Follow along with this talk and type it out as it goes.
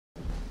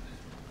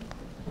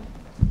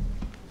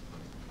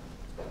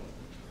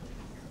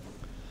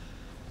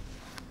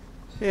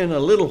In a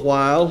little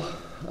while,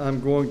 I'm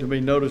going to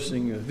be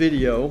noticing a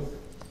video.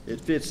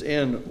 It fits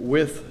in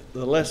with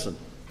the lesson.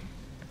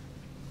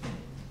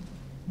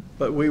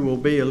 But we will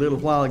be a little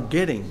while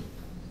getting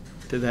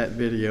to that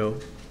video.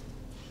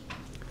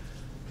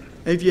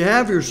 If you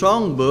have your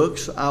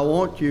songbooks, I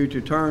want you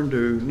to turn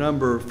to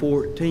number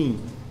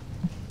 14.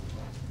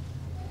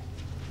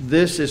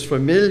 This is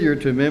familiar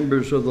to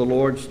members of the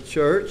Lord's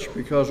church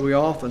because we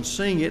often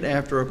sing it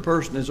after a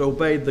person has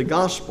obeyed the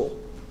gospel.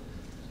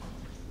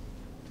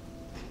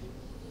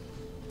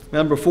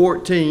 Number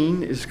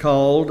 14 is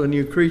called A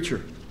New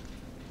Creature.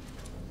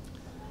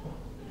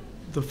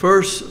 The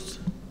first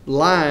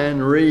line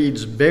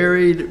reads,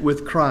 "Buried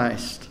with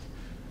Christ,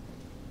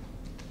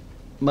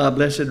 my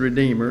blessed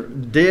Redeemer,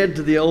 dead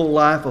to the old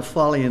life of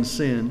folly and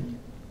sin.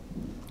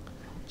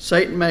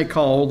 Satan may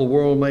call, the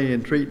world may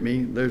entreat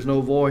me, there's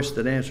no voice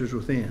that answers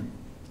within."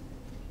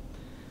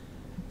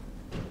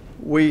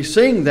 We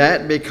sing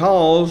that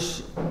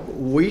because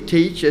we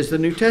teach as the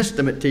New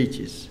Testament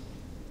teaches,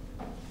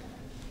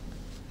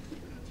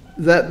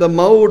 that the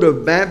mode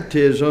of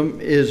baptism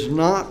is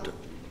not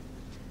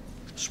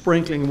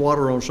sprinkling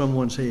water on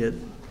someone's head,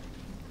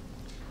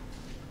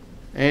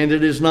 and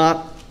it is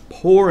not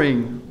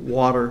pouring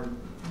water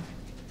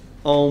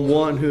on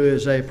one who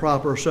is a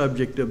proper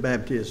subject of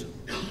baptism.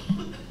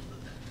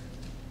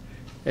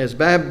 As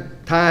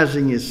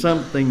baptizing is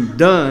something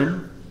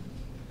done,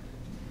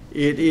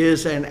 it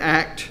is an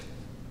act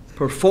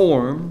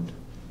performed.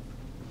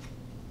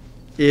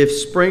 If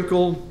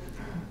sprinkle,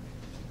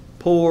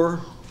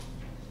 pour,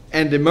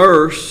 and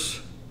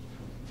immerse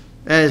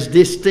as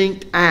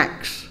distinct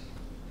acts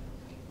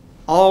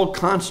all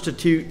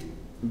constitute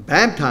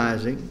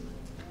baptizing,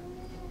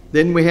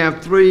 then we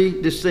have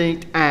three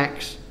distinct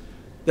acts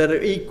that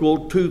are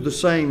equal to the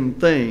same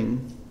thing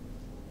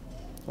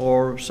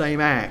or same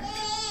act,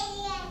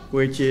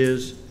 which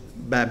is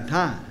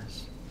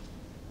baptize.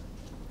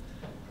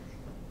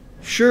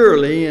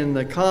 Surely, in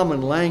the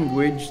common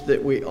language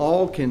that we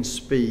all can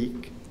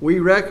speak, we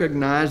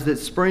recognize that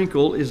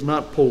sprinkle is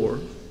not pour,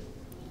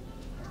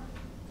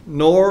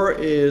 nor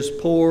is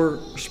pour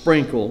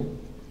sprinkle,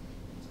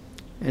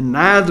 and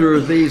neither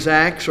of these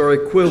acts are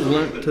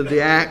equivalent to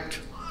the act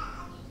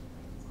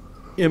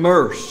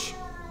immerse.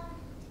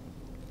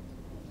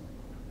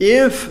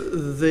 If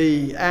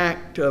the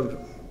act of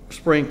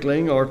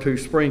sprinkling or to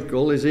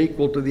sprinkle is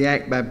equal to the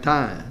act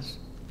baptize,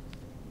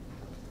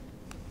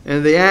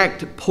 and the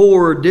act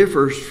pour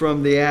differs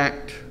from the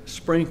act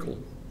sprinkle,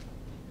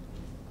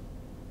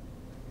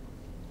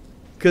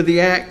 could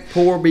the act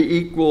pour be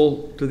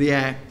equal to the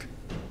act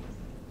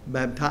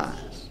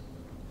baptize?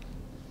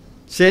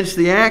 Since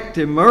the act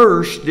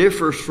immerse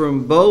differs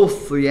from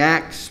both the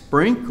act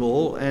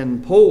sprinkle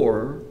and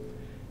pour,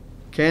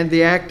 can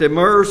the act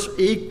immerse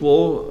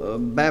equal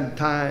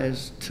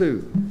baptize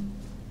too?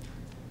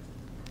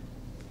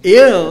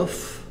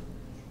 If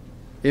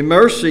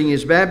immersing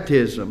is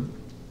baptism,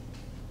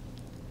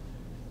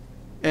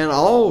 and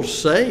all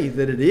say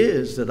that it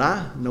is, that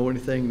I know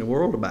anything in the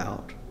world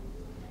about,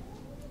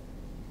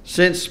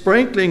 since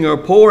sprinkling or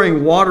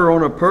pouring water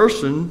on a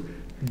person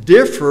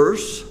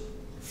differs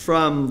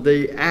from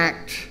the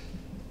act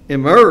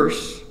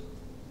immerse,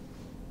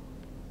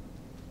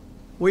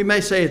 we may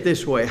say it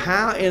this way: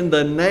 how in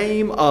the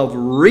name of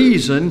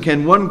reason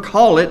can one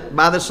call it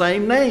by the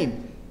same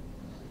name?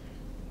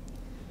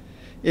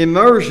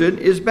 Immersion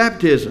is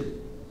baptism,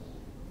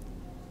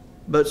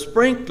 but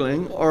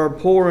sprinkling or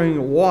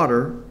pouring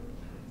water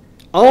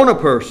on a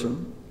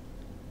person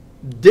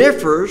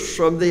differs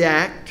from the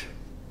act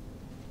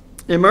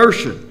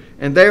immersion,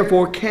 and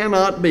therefore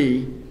cannot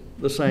be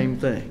the same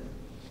thing.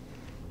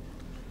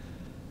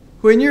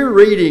 When you're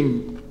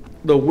reading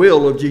the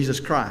will of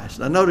Jesus Christ,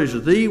 now notice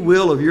the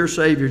will of your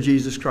Savior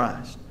Jesus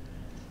Christ.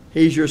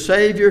 He's your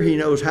Savior. He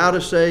knows how to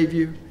save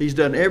you. He's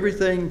done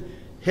everything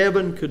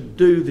heaven could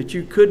do that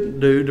you couldn't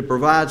do to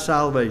provide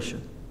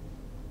salvation.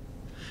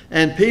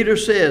 And Peter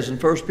says in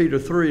 1 Peter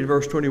 3 and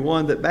verse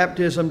 21 that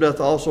baptism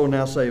doth also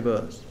now save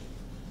us.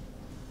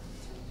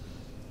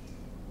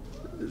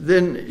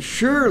 Then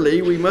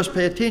surely we must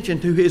pay attention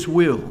to His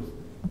will.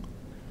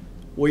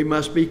 We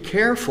must be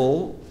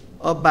careful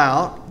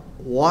about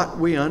what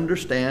we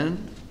understand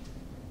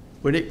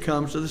when it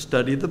comes to the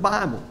study of the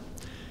Bible.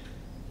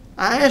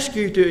 I ask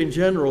you to, in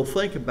general,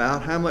 think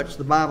about how much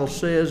the Bible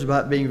says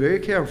about being very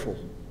careful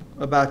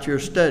about your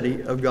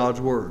study of God's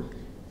Word.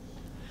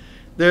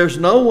 There's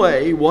no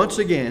way, once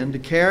again, to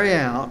carry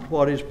out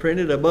what is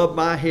printed above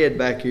my head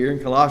back here in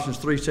Colossians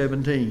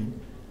 3:17,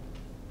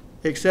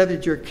 except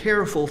that you're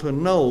careful to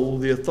know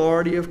the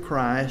authority of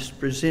Christ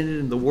presented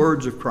in the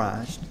words of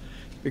Christ,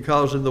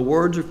 because in the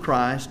words of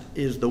Christ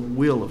is the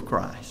will of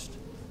Christ.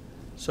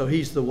 So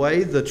He's the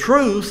way, the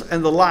truth,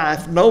 and the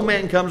life. No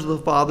man comes to the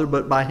Father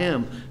but by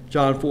Him.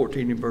 John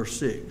 14 and verse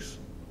 6.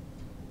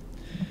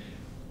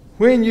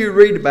 When you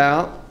read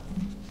about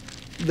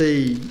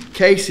the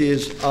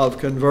cases of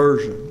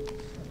conversion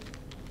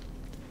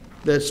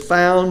that's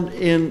found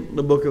in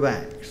the book of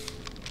Acts,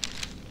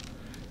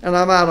 and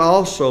I might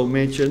also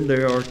mention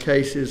there are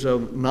cases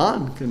of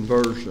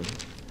non-conversion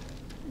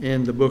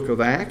in the book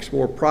of Acts,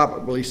 more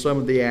probably some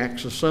of the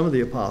Acts of some of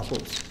the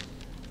apostles,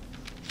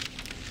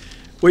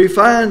 we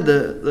find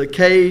the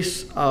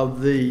case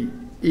of the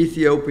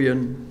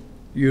Ethiopian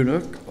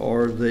eunuch,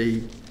 or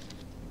the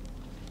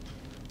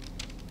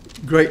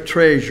great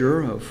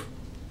treasure of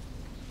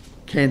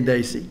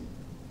Candace.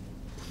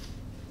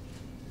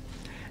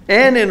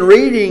 And in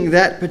reading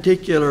that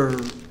particular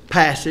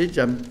passage,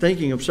 I'm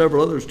thinking of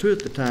several others too at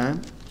the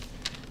time,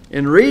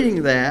 in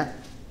reading that,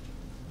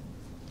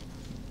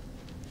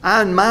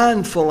 I'm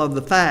mindful of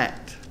the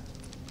fact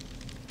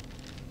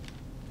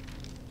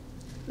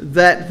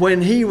that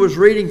when he was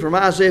reading from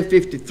Isaiah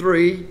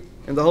 53,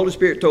 and the Holy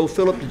Spirit told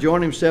Philip to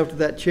join himself to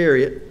that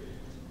chariot,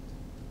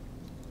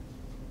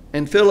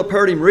 and Philip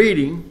heard him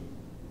reading,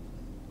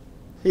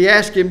 he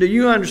asked him, "Do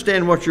you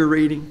understand what you're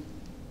reading?"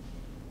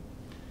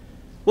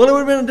 Well, it would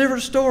have been a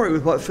different story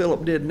with what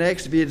Philip did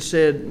next if he had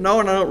said, "No,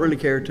 and I don't really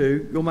care to.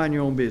 Go mind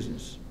your own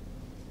business."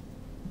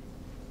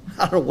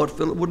 I don't know what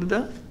Philip would have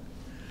done.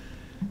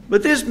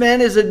 But this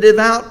man is a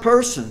devout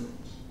person.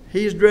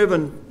 He's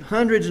driven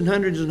hundreds and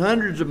hundreds and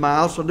hundreds of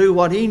miles to do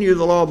what he knew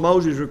the law of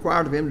Moses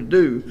required of him to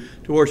do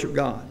to worship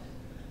God.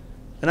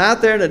 And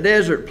out there in a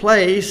desert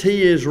place,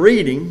 he is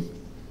reading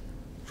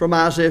from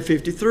Isaiah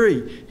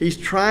 53. He's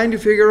trying to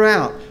figure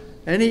out,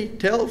 and he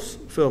tells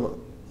Philip,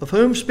 "Of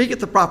whom speaketh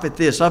the prophet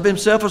this? Of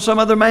himself or some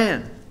other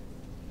man?"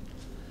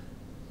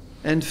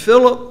 And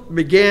Philip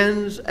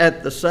begins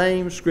at the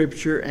same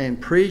scripture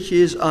and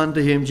preaches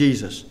unto him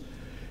Jesus.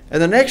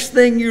 And the next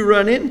thing you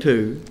run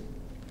into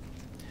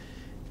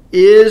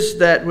is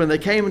that when they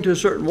came into a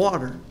certain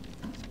water,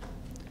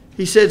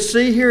 he said,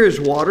 "See, here is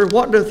water.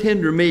 What doth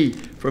hinder me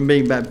from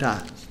being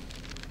baptized?"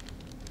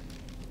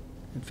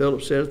 And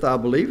Philip said, "If thou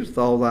believest with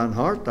all thine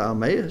heart, thou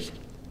mayest."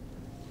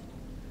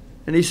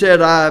 And he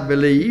said, "I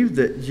believe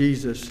that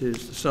Jesus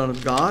is the Son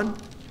of God."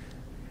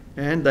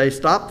 And they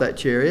stopped that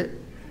chariot.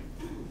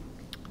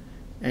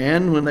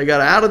 And when they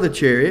got out of the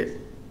chariot,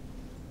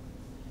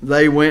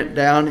 they went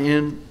down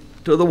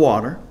into the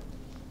water,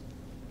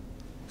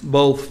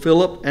 both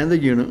Philip and the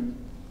eunuch.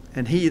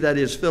 And he, that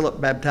is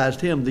Philip,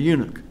 baptized him, the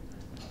eunuch.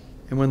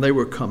 And when they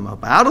were come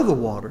up out of the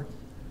water,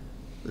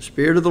 the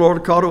Spirit of the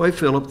Lord called away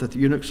Philip, that the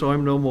eunuch saw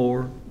him no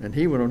more, and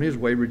he went on his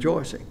way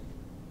rejoicing.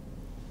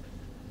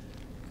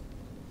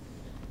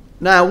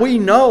 Now we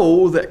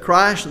know that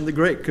Christ in the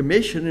Great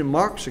Commission in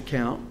Mark's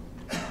account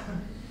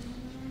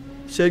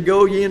said,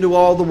 "Go ye into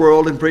all the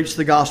world and preach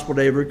the gospel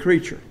to every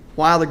creature."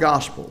 Why the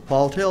gospel?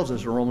 Paul tells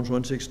us in Romans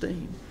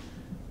 1:16.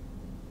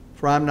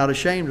 "For I am not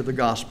ashamed of the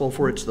gospel,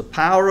 for it's the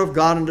power of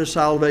God unto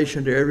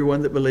salvation to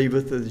everyone that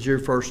believeth, that is Jew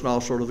first and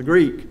also to the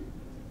Greek."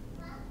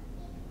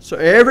 So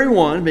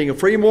everyone, being a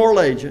free moral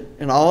agent,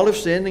 and all have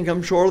sinned and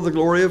come short of the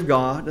glory of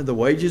God, and the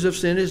wages of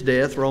sin is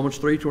death, Romans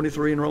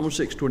 3:23 and Romans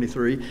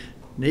 6:23,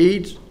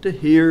 needs to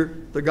hear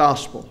the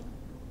gospel.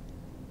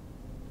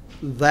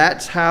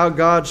 That's how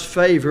God's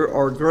favor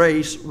or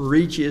grace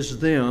reaches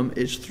them,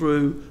 is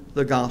through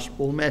the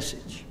gospel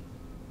message.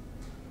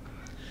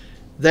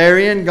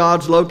 Therein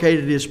God's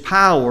located his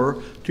power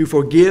to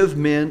forgive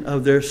men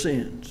of their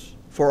sins,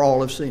 for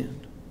all have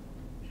sinned.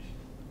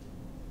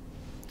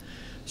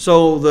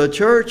 So the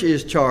church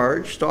is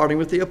charged, starting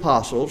with the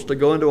apostles, to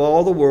go into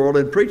all the world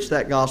and preach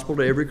that gospel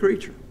to every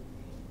creature.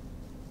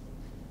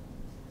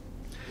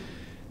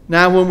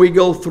 Now, when we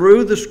go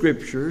through the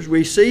scriptures,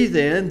 we see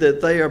then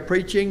that they are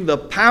preaching the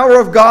power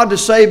of God to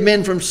save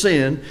men from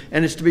sin,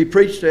 and it's to be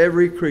preached to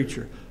every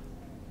creature.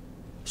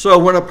 So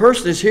when a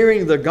person is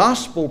hearing the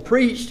gospel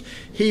preached,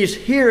 he's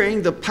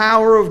hearing the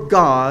power of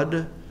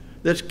God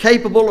that's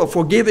capable of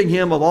forgiving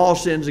him of all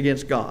sins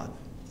against God.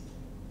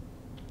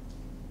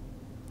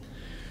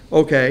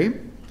 Okay,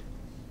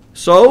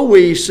 so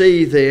we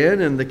see then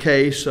in the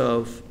case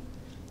of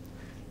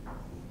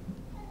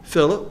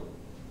Philip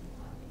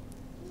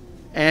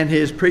and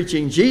his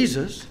preaching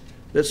Jesus,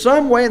 that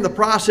some way in the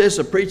process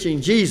of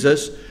preaching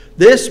Jesus,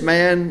 this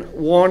man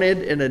wanted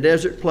in a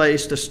desert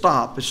place to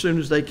stop as soon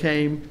as they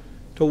came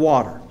to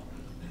water.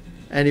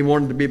 And he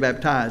wanted to be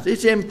baptized.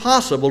 It's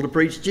impossible to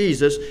preach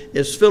Jesus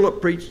as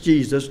Philip preached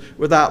Jesus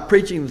without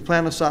preaching the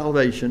plan of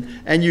salvation.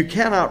 And you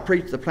cannot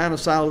preach the plan of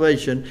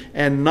salvation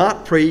and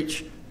not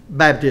preach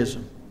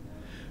baptism.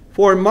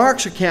 For in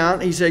Mark's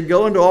account, he said,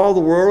 "Go into all the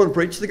world and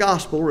preach the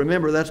gospel."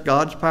 Remember, that's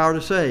God's power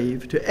to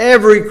save, to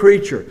every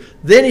creature.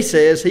 Then he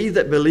says, "He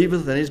that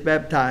believeth and is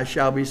baptized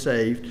shall be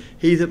saved.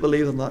 He that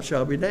believeth not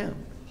shall be damned."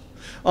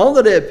 On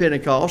the day of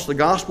Pentecost, the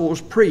gospel was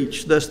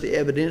preached, thus the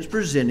evidence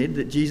presented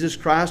that Jesus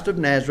Christ of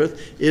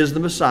Nazareth is the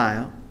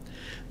Messiah.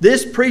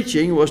 This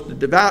preaching was to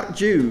devout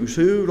Jews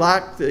who,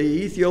 like the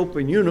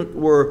Ethiopian eunuch,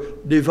 were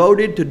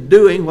devoted to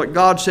doing what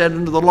God said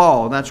under the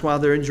law. And that's why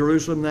they're in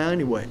Jerusalem now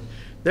anyway.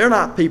 They're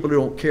not people who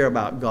don't care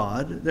about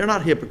God. They're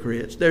not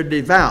hypocrites. They're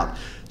devout.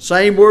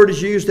 Same word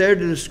is used there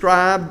to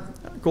describe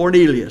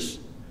Cornelius.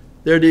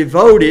 They're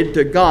devoted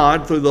to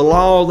God through the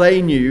law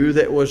they knew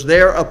that was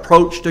their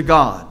approach to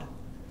God.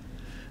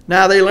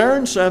 Now they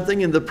learned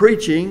something in the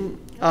preaching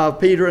of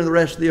Peter and the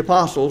rest of the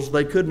apostles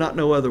they could not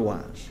know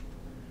otherwise.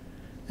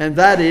 And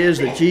that is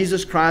that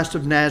Jesus Christ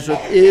of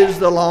Nazareth is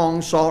the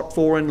long sought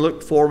for and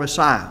looked for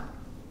Messiah.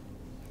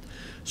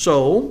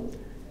 So,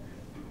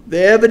 the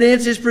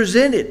evidence is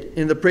presented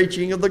in the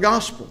preaching of the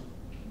gospel.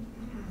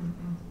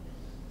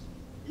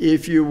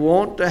 If you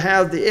want to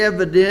have the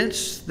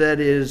evidence that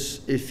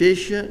is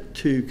efficient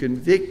to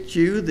convict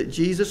you that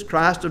Jesus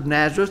Christ of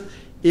Nazareth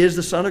is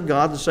the Son of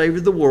God, the Savior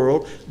of the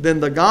world, then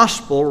the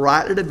gospel,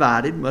 rightly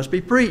divided, must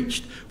be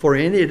preached. For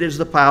in it is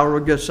the power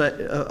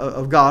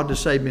of God to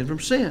save men from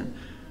sin.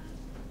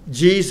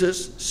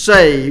 Jesus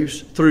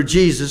saves through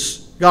Jesus'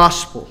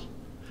 gospel,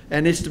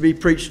 and it's to be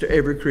preached to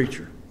every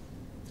creature.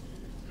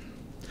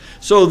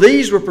 So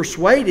these were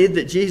persuaded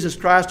that Jesus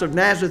Christ of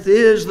Nazareth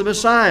is the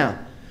Messiah,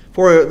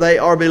 for they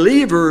are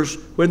believers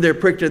when they're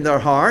pricked in their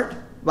heart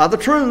by the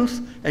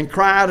truth, and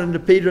cried unto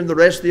Peter and the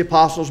rest of the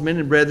apostles, men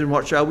and brethren,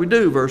 what shall we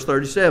do? Verse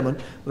 37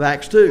 of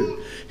Acts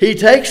 2. He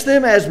takes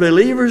them as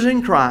believers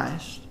in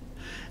Christ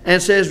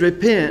and says,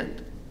 repent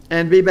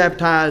and be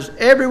baptized,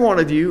 every one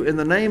of you, in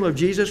the name of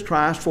Jesus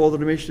Christ for the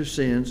remission of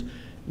sins,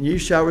 and you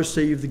shall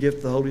receive the gift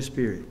of the Holy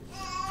Spirit.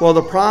 For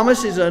the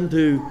promise is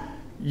unto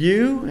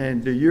you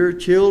and to your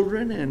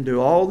children and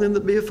to all them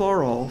that be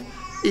afar off,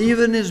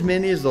 even as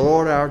many as the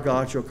Lord our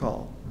God shall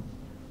call.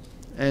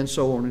 And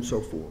so on and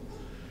so forth.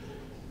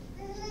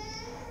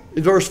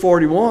 In verse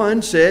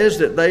 41 says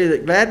that they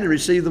that gladly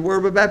received the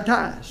word were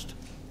baptized.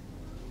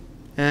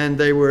 And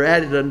they were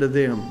added unto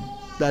them.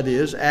 That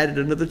is, added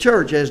unto the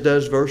church, as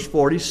does verse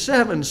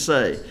 47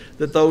 say,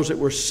 that those that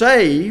were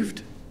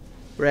saved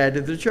were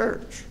added to the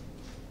church.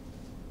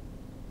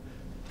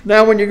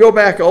 Now, when you go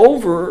back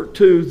over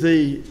to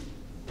the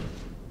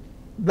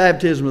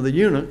baptism of the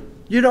eunuch,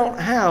 you don't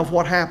have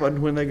what happened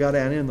when they got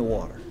down in the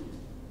water.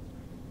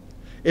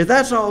 If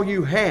that's all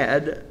you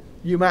had,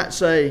 you might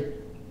say,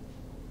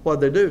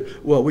 what'd they do?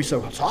 Well, we say,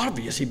 well, it's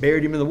obvious he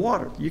buried him in the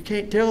water. You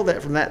can't tell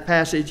that from that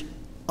passage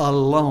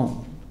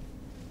alone.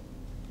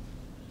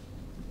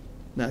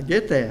 Now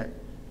get that.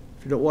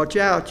 If you don't watch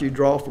out, you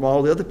draw from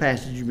all the other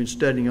passages you've been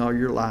studying all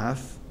your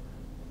life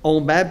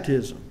on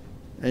baptism.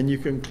 And you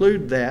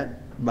conclude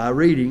that by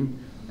reading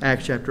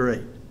Acts chapter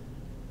 8.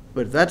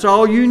 But if that's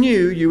all you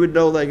knew, you would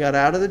know they got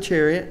out of the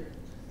chariot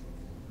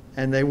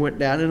and they went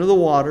down into the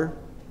water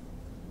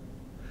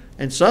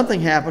and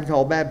something happened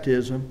called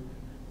baptism,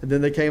 and then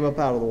they came up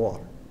out of the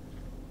water.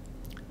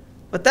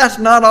 But that's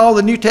not all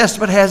the New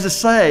Testament has to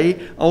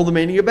say on the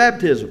meaning of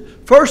baptism.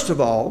 First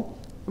of all,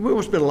 we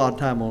won't spend a lot of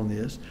time on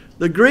this,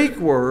 the Greek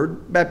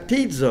word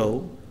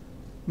baptizo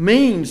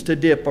means to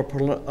dip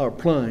or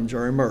plunge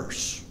or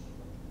immerse.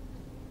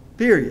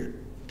 Period.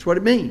 That's what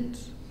it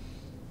means.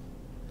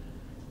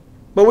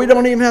 But we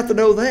don't even have to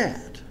know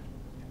that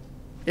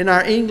in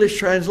our English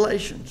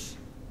translations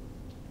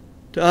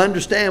to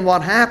understand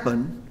what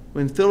happened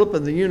when Philip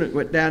and the eunuch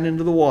went down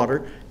into the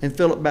water and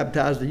Philip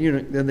baptized the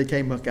eunuch, then they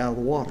came up out of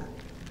the water.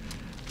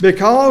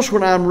 Because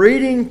when I'm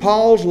reading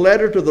Paul's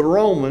letter to the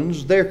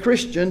Romans, they're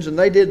Christians and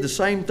they did the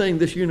same thing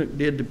this eunuch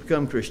did to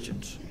become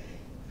Christians.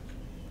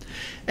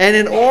 And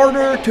in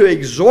order to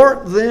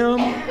exhort them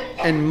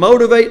and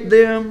motivate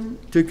them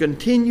to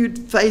continued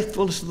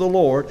faithfulness to the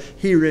Lord,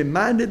 he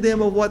reminded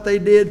them of what they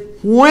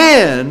did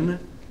when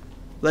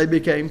they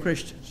became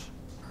Christians.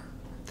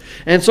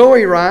 And so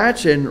he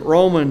writes in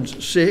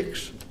Romans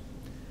 6,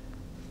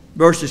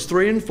 verses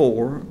 3 and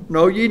 4,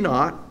 know ye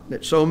not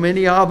that so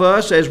many of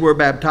us as were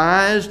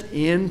baptized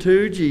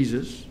into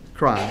Jesus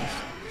Christ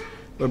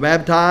were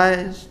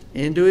baptized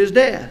into his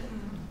death?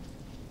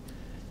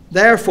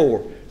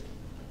 Therefore,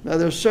 now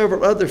there's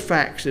several other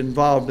facts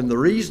involved in the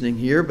reasoning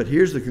here, but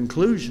here's the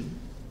conclusion.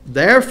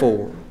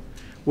 Therefore,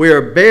 we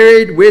are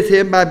buried with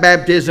him by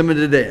baptism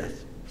into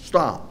death.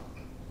 Stop.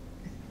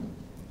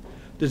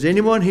 Does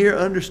anyone here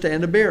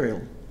understand a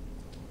burial?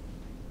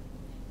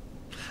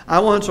 I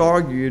once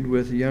argued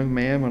with a young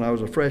man when I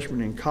was a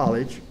freshman in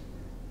college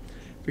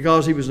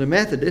because he was a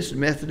Methodist,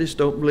 and Methodists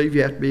don't believe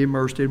you have to be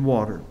immersed in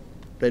water.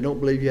 They don't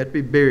believe you have to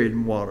be buried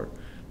in water.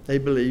 They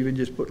believe in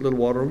just put a little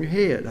water on your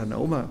head. I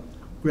know my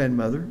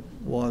grandmother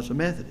was a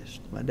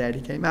Methodist. My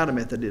daddy came out of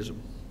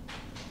Methodism.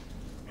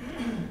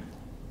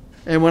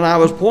 And when I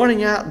was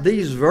pointing out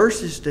these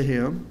verses to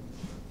him,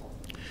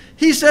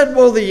 he said,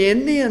 well, the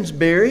Indians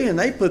bury and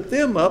they put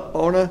them up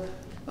on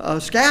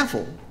a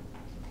scaffold.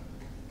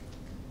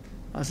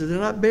 I said, they're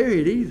not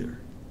buried either.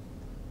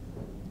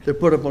 They're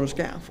put up on a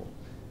scaffold.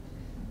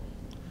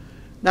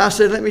 Now I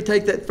said, let me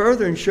take that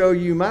further and show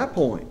you my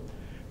point.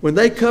 When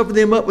they cover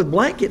them up with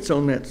blankets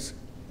on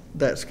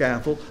that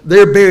scaffold,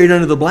 they're buried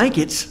under the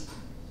blankets.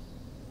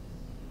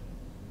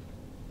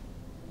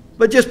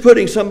 But just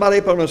putting somebody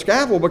up on a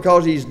scaffold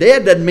because he's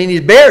dead doesn't mean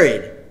he's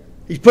buried.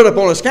 He's put up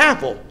on a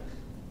scaffold.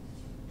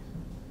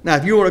 Now,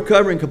 if you want to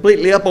cover him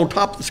completely up on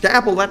top of the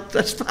scaffold,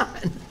 that's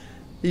fine.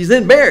 He's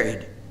then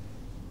buried.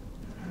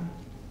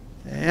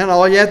 And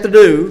all you have to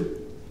do,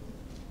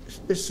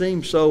 this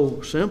seems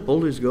so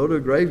simple, is go to a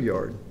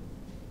graveyard.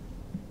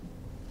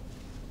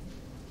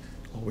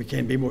 Well, we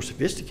can't be more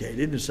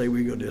sophisticated and say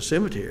we go to a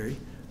cemetery.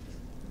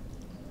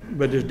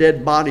 But there's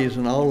dead bodies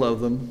in all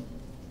of them.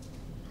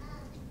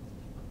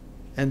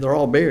 and they're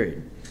all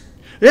buried.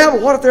 Yeah,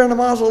 but what if they're in the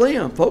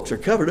mausoleum? Folks are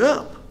covered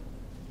up.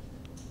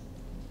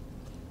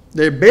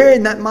 They're buried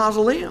in that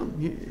mausoleum.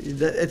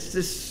 It's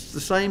just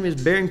the same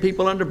as burying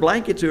people under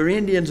blankets who are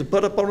Indians and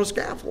put up on a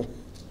scaffold.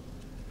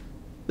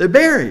 They're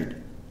buried.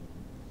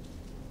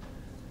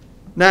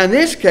 Now, in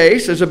this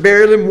case, there's a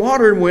burial in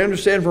water, and we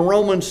understand from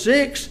Romans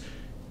 6,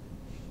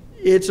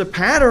 it's a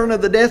pattern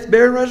of the death,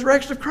 burial, and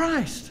resurrection of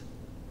Christ.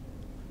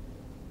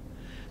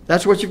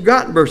 That's what you've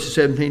got in verses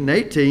 17 and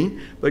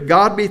 18. But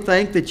God be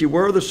thanked that you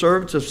were the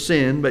servants of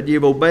sin, but ye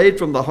have obeyed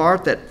from the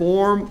heart that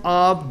form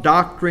of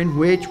doctrine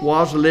which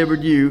was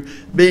delivered you,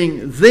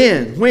 being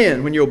then,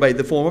 when you obeyed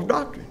the form of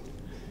doctrine,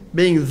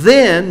 being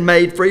then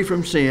made free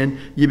from sin,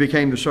 you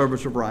became the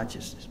servants of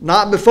righteousness.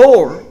 Not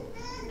before,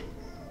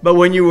 but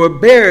when you were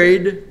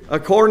buried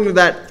according to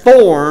that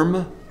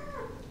form,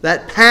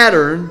 that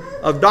pattern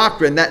of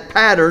doctrine, that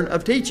pattern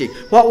of teaching.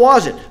 What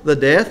was it? The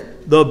death,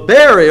 the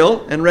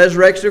burial, and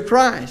resurrection of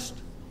Christ.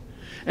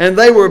 And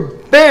they were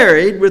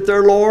buried with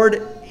their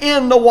Lord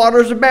in the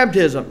waters of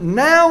baptism.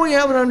 Now we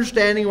have an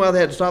understanding why they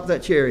had to stop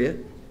that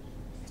chariot.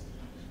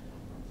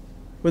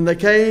 When they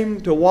came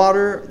to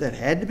water that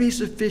had to be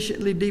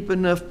sufficiently deep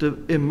enough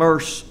to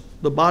immerse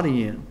the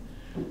body in,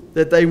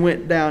 that they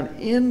went down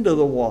into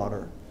the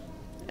water,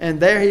 and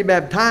there he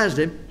baptized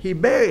him, he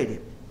buried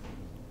him.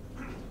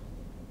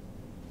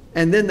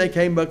 And then they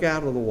came back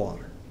out of the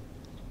water.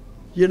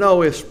 You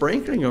know, if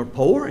sprinkling or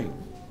pouring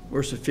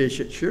were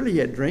sufficient, surely he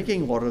had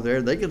drinking water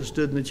there. They could have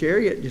stood in the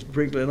chariot and just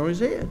sprinkled it on his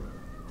head.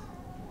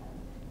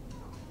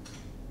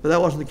 But that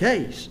wasn't the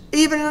case.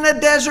 Even in a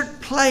desert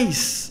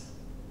place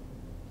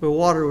where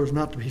water was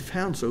not to be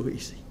found so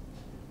easy.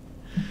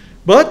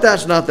 But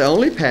that's not the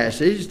only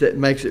passage that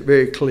makes it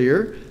very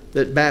clear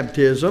that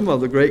baptism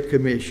of the Great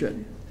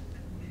Commission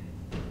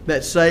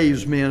that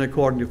saves men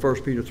according to 1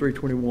 Peter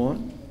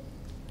 3:21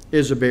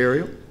 is a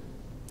burial.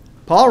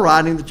 Paul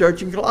writing to the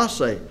church in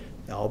Colossae,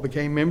 they all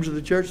became members of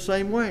the church the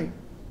same way.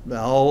 They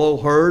all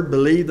heard,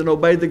 believed, and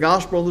obeyed the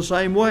gospel the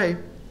same way.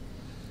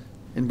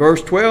 In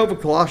verse 12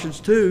 of Colossians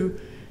 2,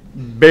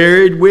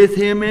 buried with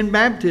him in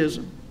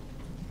baptism,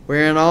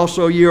 wherein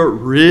also ye are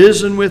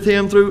risen with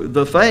him through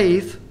the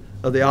faith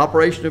of the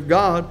operation of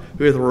God,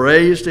 who hath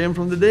raised him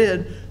from the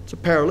dead. It's a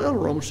parallel to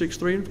Romans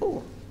 6:3 and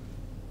 4.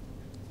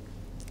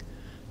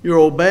 You're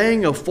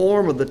obeying a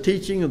form of the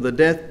teaching of the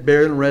death,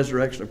 burial, and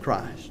resurrection of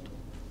Christ.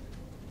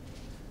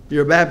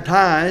 You're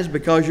baptized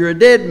because you're a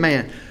dead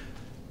man.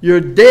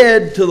 You're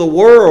dead to the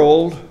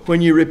world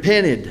when you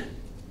repented.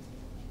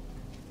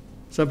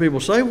 Some people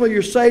say, well,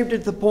 you're saved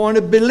at the point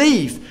of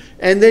belief,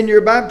 and then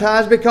you're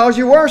baptized because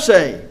you were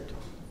saved.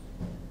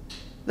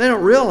 They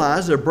don't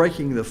realize they're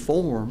breaking the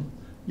form.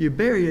 You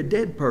bury a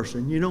dead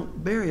person. You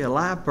don't bury a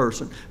live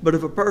person. But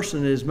if a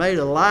person is made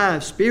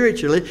alive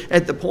spiritually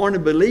at the point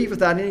of belief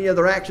without any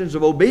other actions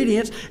of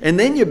obedience, and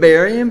then you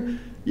bury him,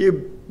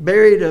 you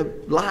buried a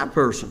live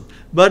person.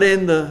 But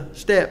in the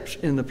steps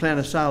in the plan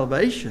of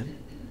salvation,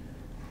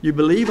 you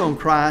believe on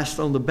Christ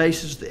on the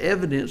basis of the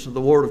evidence of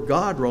the Word of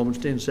God, Romans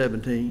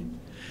 10:17.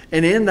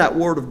 And in that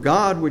Word of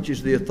God, which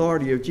is the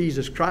authority of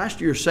Jesus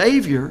Christ, your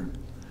Savior,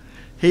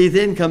 He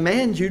then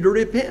commands you to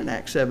repent,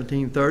 Acts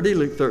 17:30,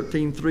 Luke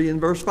 13:3, and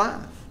verse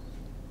 5.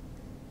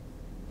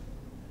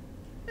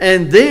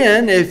 And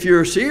then, if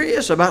you're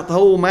serious about the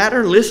whole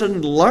matter, listened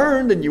and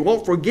learned, and you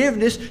want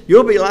forgiveness,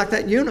 you'll be like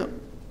that eunuch.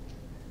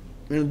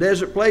 In a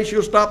desert place,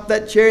 you'll stop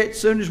that chariot as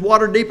soon as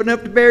water deep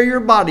enough to bury your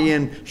body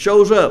in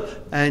shows up,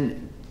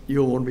 and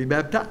you'll want to be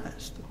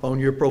baptized upon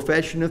your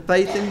profession of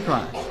faith in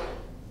Christ.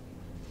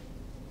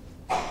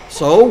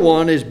 So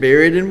one is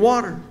buried in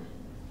water.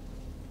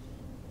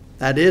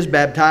 That is,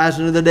 baptized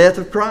into the death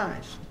of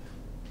Christ.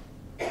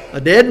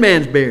 A dead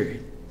man's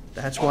buried.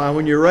 That's why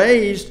when you're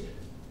raised,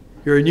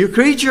 you're a new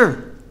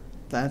creature.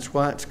 That's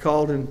why it's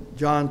called in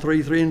John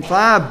 3:3 and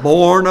 5,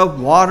 born of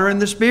water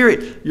and the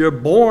Spirit. You're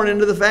born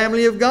into the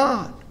family of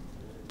God.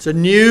 It's a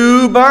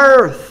new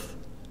birth.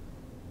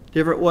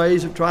 Different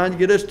ways of trying to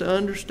get us to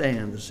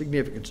understand the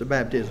significance of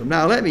baptism.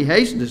 Now, let me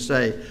hasten to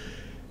say,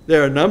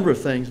 there are a number of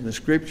things in the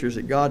Scriptures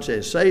that God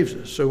says saves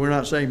us. So we're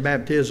not saying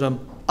baptism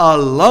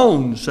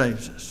alone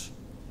saves us.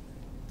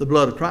 The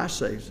blood of Christ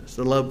saves us.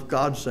 The love of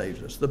God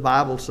saves us. The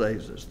Bible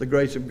saves us. The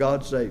grace of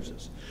God saves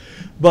us.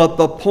 But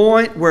the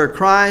point where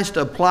Christ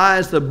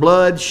applies the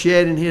blood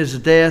shed in His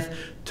death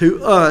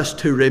to us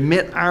to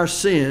remit our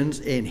sins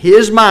in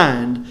His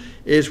mind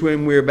is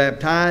when we're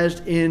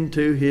baptized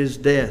into His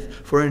death.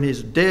 For in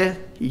His death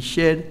He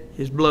shed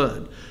His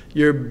blood.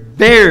 You're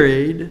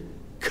buried,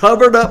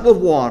 covered up with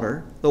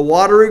water, the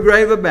watery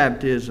grave of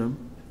baptism.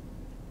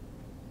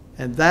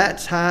 And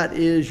that's how it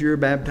is you're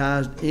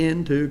baptized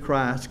into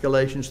Christ.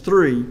 Galatians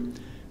 3,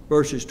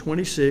 verses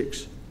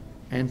 26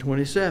 and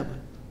 27.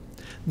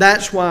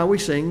 That's why we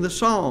sing the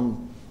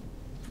song,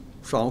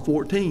 Psalm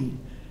 14,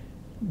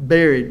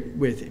 buried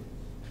with Him.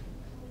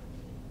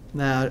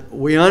 Now,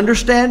 we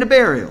understand the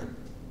burial.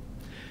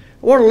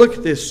 I want to look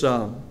at this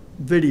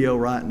video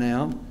right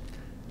now.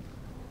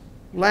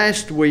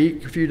 Last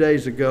week, a few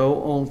days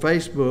ago, on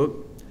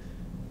Facebook,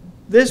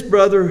 This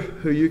brother,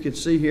 who you can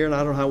see here, and I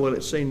don't know how well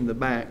it's seen in the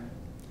back,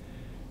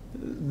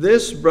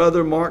 this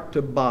brother, Mark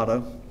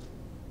Tabata,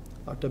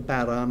 or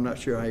Tabata, I'm not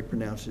sure how you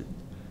pronounce it,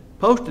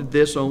 posted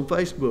this on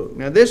Facebook.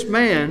 Now, this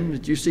man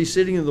that you see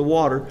sitting in the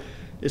water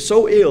is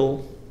so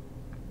ill,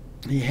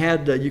 he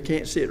had, you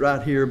can't see it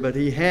right here, but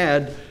he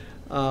had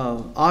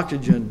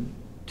oxygen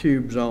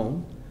tubes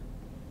on.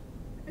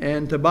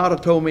 And Tabata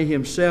told me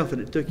himself that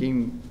it took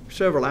him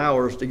several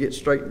hours to get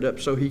straightened up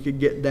so he could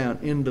get down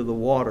into the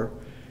water.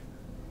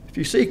 If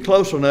you see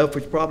close enough,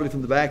 which probably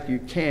from the back you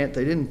can't,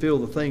 they didn't fill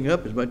the thing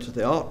up as much as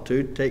they ought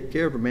to take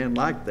care of a man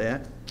like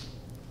that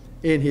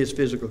in his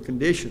physical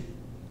condition.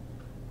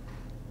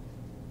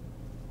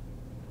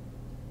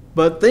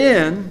 But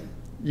then,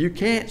 you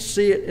can't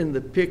see it in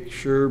the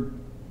picture,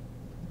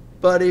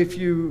 but if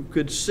you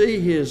could see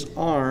his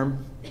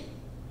arm,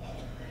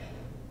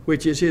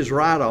 which is his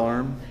right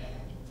arm,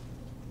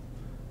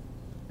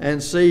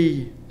 and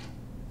see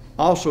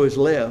also his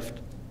left,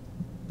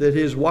 that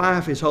his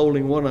wife is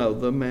holding one of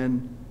them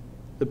and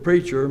the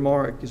preacher,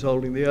 Mark, is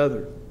holding the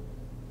other.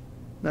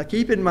 Now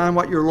keep in mind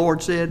what your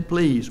Lord said,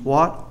 please.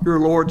 What your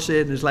Lord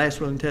said in His last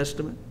will and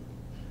testament.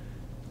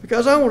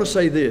 Because I want to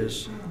say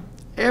this.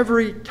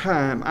 Every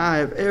time I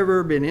have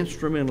ever been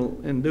instrumental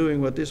in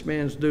doing what this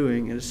man's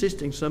doing and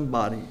assisting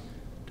somebody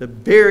to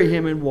bury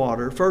him in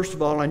water, first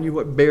of all, I knew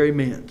what bury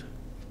meant.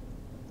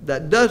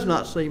 That does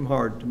not seem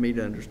hard to me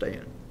to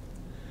understand.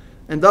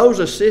 And those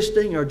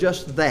assisting are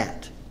just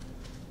that.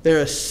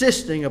 They're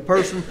assisting a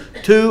person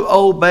to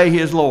obey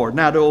his Lord.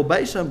 Now, to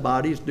obey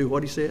somebody is to do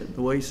what he said,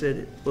 the way he said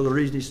it, for the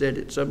reason he said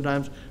it,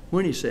 sometimes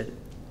when he said it.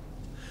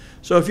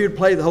 So if you'd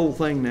play the whole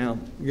thing now,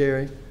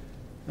 Gary,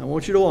 I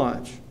want you to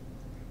watch.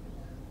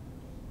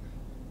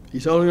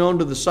 He's holding on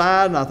to the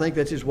side, and I think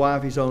that's his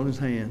wife he's holding his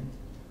hand.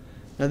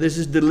 Now, this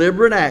is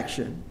deliberate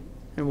action.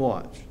 And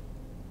watch.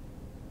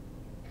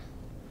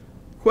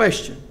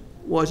 Question,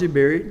 was he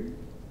buried?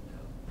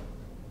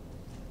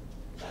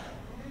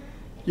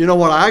 You know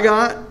what I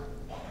got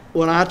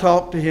when I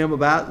talked to him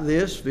about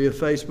this via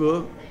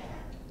Facebook?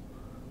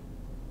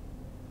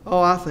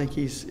 Oh, I think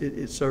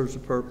it serves a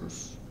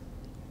purpose.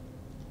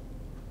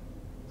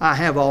 I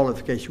have all of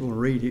it in case you want to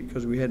read it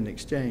because we had an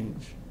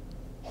exchange.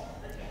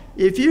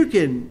 If you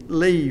can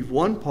leave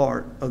one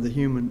part of the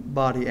human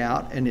body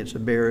out and it's a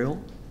burial,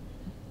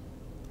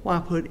 why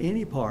put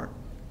any part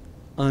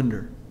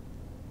under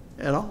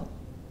at all?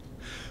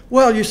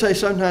 Well, you say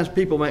sometimes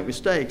people make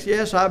mistakes.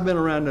 Yes, I've been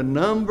around a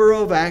number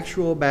of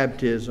actual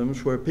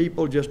baptisms where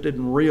people just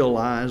didn't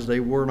realize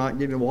they were not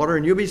getting water.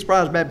 And you'll be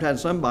surprised baptizing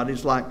somebody.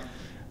 It's like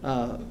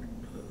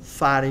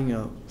fighting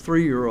a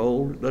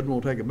 3-year-old that doesn't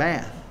want to take a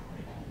bath.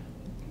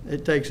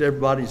 It takes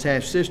everybody's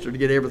half-sister to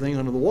get everything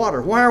under the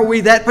water. Why are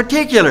we that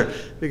particular?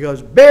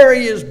 Because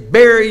bury is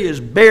bury is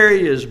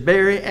bury is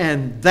bury,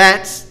 and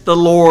that's the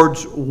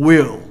Lord's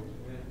will.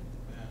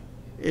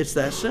 It's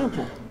that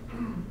simple.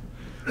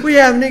 We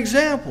have an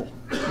example,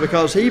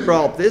 because he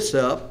brought this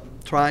up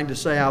trying to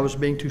say I was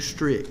being too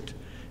strict,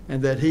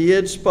 and that he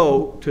had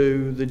spoke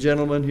to the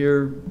gentleman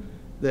here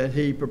that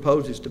he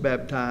proposes to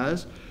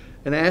baptize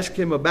and asked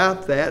him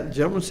about that. The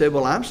gentleman said,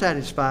 well, I'm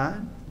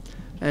satisfied.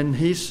 And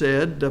he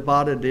said,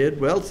 Tabata did,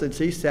 well, since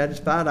he's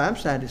satisfied, I'm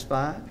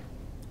satisfied.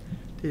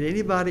 Did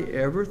anybody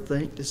ever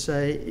think to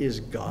say,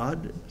 is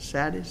God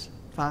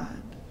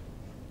satisfied?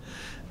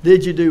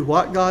 Did you do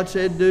what God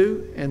said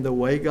do and the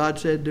way God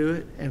said do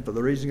it and for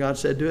the reason God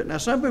said do it? Now,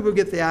 some people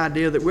get the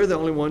idea that we're the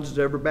only ones that's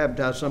ever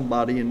baptized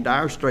somebody in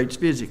dire straits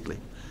physically.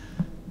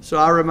 So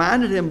I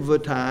reminded him of a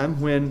time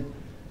when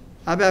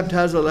I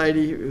baptized a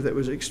lady that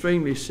was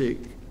extremely sick.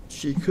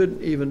 She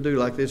couldn't even do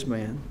like this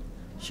man.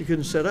 She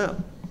couldn't sit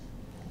up.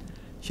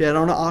 She had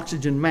on an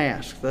oxygen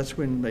mask. That's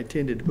when they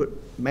tended to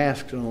put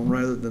masks on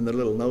rather than the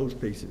little nose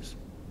pieces.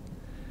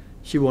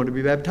 She wanted to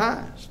be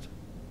baptized.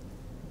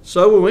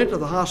 So we went to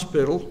the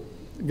hospital,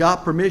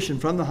 got permission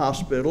from the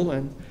hospital,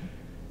 and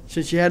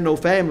since she had no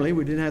family,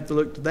 we didn't have to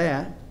look to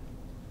that.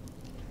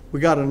 We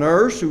got a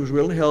nurse who was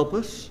willing to help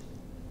us,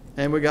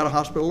 and we got a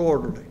hospital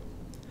orderly.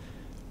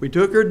 We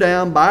took her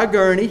down by a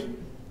gurney,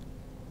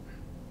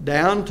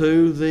 down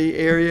to the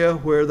area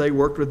where they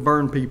worked with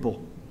burn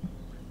people.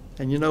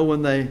 And you know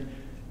when they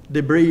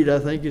debride, I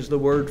think is the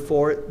word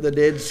for it, the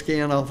dead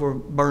skin off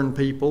of burn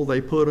people, they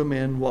put them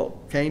in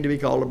what came to be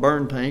called a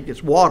burn tank.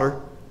 It's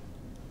water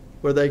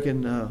where they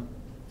can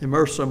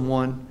immerse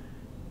someone,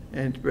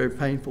 and it's a very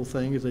painful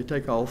thing as they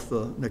take off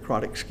the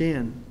necrotic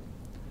skin.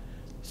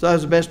 So that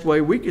was the best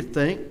way we could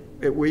think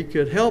that we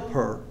could help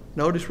her.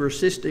 Notice we're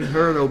assisting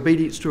her in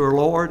obedience to her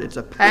Lord. It's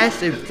a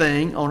passive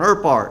thing on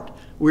her part.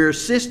 We're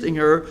assisting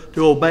her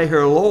to obey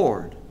her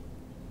Lord.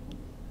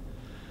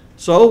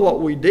 So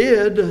what we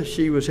did,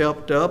 she was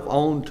helped up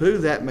onto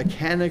that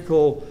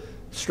mechanical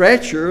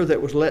stretcher that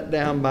was let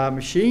down by a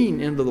machine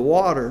into the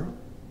water.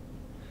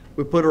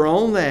 We put her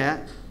on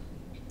that,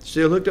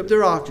 still hooked up to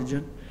her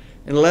oxygen,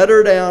 and let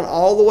her down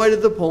all the way to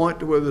the point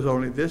to where there's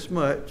only this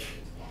much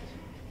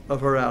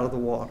of her out of the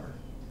water.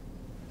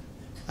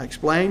 I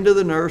explained to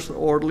the nurse and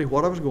orderly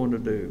what I was going to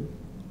do.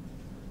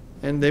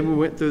 and then we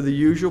went through the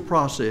usual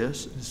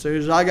process. As soon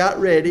as I got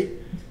ready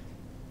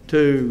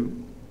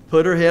to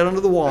put her head under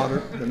the water,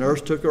 the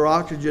nurse took her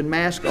oxygen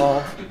mask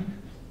off.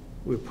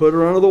 We put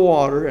her under the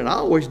water, and I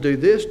always do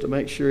this to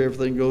make sure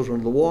everything goes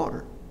under the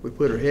water. We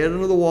put her head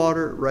under the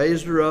water,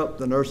 raised her up.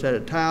 The nurse had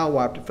a towel,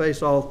 wiped her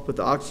face off, put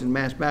the oxygen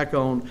mask back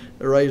on,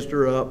 raised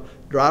her up,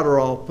 dried her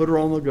off, put her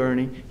on the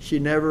gurney. She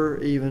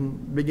never even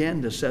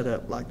began to set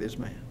up like this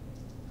man.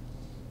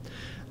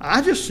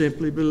 I just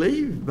simply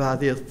believe by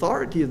the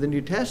authority of the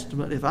New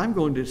Testament, if I'm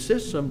going to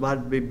assist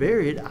somebody to be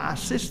buried, I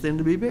assist them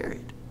to be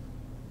buried.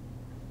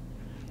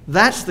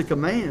 That's the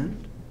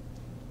command.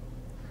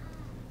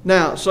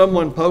 Now,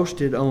 someone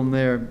posted on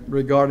there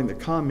regarding the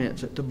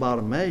comments that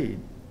Tabata made.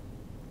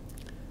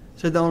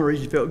 Said the only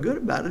reason he felt good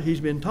about it,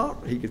 he's been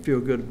taught he could feel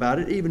good about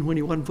it even when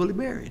he wasn't fully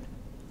buried.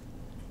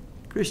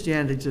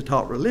 Christianity is a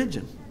taught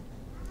religion.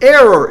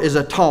 Error is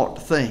a taught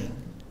thing.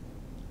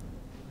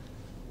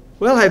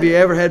 Well, have you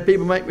ever had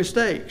people make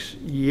mistakes?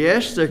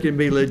 Yes, there can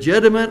be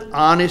legitimate,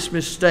 honest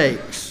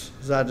mistakes,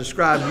 as I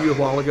described to you a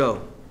while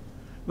ago.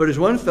 But as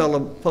one fellow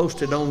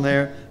posted on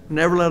there,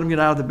 never let them get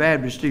out of the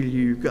Baptist till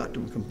you've got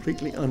them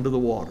completely under the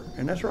water.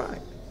 And that's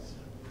right.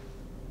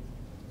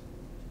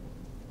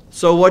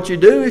 So what you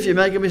do if you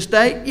make a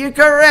mistake, you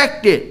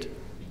correct it.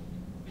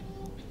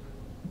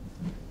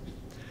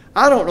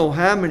 I don't know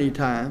how many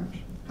times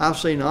I've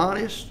seen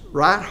honest,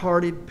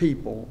 right-hearted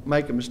people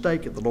make a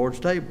mistake at the Lord's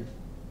table.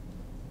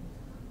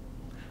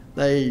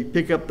 They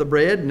pick up the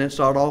bread and then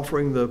start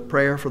offering the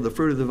prayer for the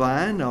fruit of the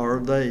vine, or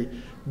they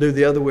do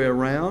the other way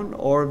around,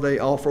 or they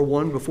offer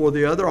one before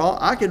the other.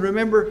 I can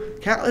remember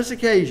countless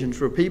occasions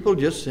where people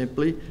just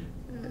simply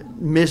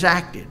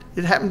misacted.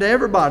 It happened to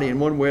everybody in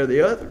one way or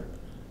the other.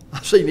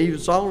 I've seen even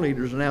song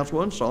leaders announce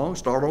one song,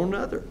 start on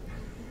another.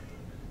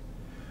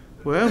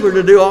 Well, we're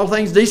to do all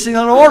things decent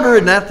in order,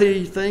 and that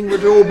the thing we're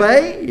to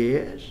obey?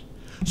 Yes.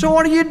 So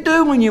what do you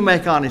do when you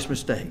make honest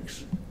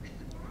mistakes?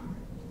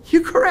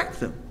 You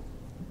correct them.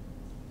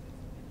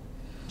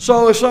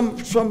 So if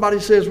somebody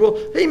says, well,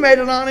 he made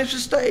an honest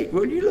mistake.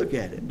 Well, you look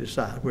at it and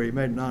decide where he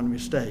made an honest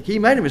mistake. He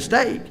made a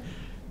mistake.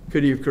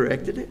 Could he have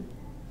corrected it?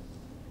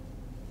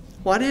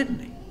 Why didn't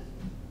he?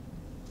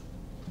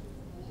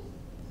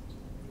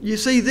 You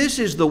see, this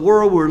is the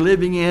world we're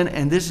living in,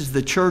 and this is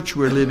the church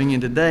we're living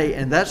in today,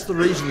 and that's the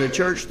reason the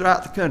church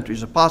throughout the country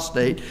is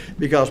apostate,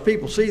 because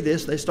people see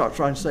this, they start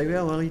trying to say,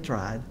 well, he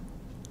tried.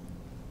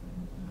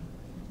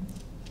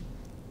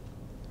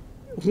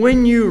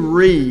 When you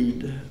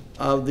read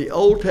of the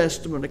Old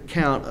Testament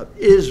account of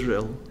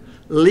Israel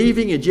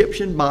leaving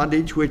Egyptian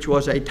bondage, which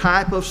was a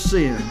type of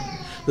sin,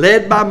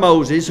 led by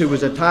Moses, who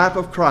was a type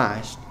of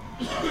Christ,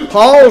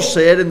 Paul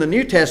said in the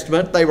New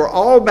Testament they were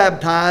all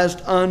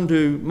baptized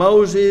unto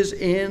Moses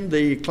in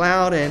the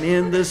cloud and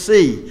in the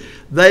sea.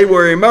 They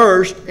were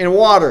immersed in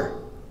water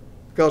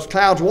because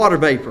cloud's water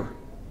vapor.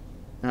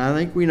 And I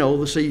think we know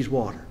the sea's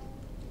water.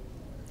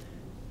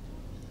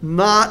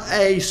 Not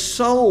a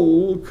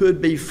soul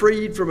could be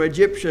freed from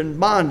Egyptian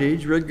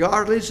bondage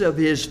regardless of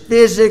his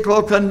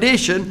physical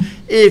condition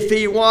if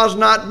he was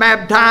not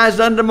baptized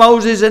unto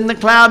Moses in the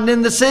cloud and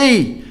in the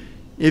sea.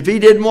 If he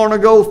didn't want to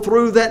go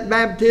through that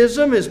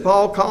baptism, as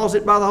Paul calls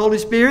it by the Holy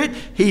Spirit,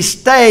 he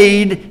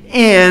stayed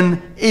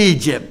in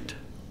Egypt.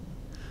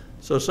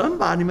 So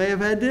somebody may have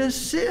had to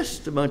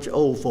assist a bunch of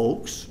old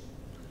folks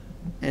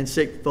and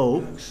sick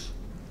folks,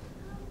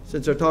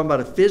 since they're talking about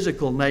a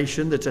physical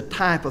nation that's a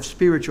type of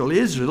spiritual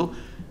Israel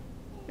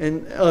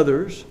and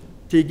others,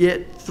 to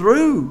get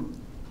through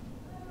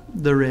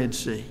the Red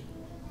Sea.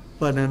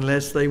 But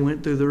unless they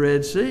went through the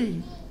Red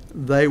Sea,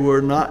 they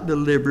were not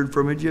delivered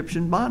from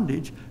Egyptian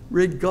bondage,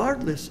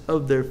 regardless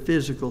of their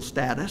physical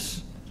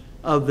status,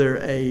 of their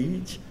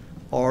age,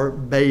 or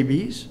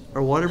babies,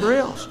 or whatever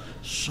else.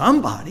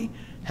 Somebody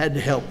had to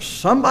help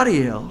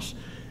somebody else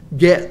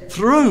get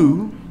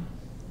through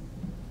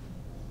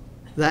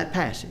that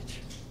passage.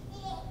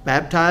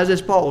 Baptized,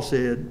 as Paul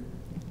said,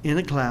 in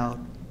a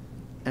cloud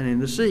and in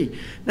the sea.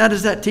 Now,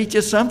 does that teach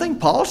us something?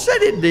 Paul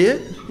said it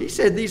did. He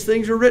said these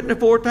things were written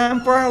aforetime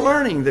for our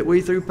learning, that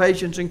we through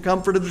patience and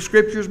comfort of the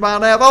Scriptures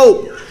might have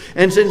hope.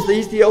 And since the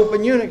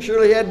Ethiopian eunuch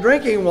surely had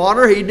drinking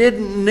water, he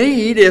didn't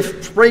need,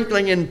 if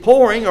sprinkling and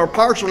pouring or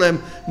partial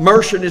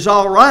immersion is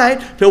all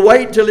right, to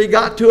wait till he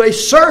got to a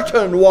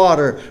certain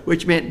water,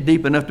 which meant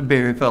deep enough to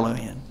bury a fellow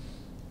in.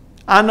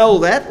 I know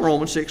that from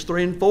Romans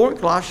 6:3 and 4 and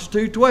Colossians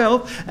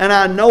 2:12, and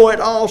I know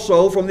it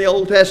also from the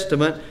Old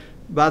Testament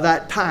by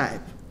that type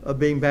of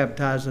being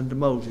baptized unto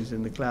Moses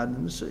in the cloud and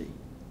in the sea.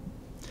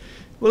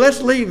 Well,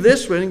 let's leave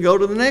this one and go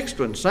to the next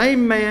one.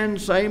 Same man,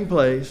 same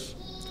place.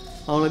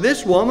 Only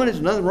this woman,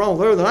 there's nothing wrong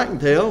with her that I can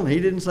tell, and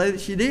he didn't say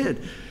that she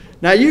did.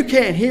 Now, you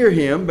can't hear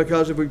him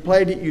because if we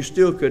played it, you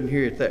still couldn't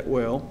hear it that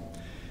well.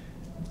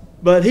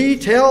 But he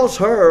tells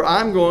her,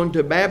 I'm going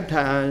to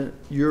baptize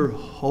your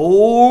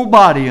whole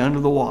body under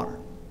the water.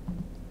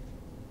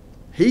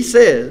 He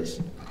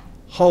says,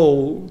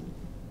 whole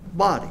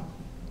body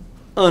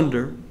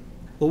under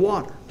the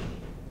water.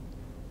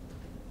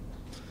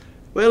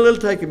 Well,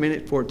 it'll take a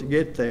minute for it to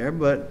get there,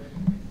 but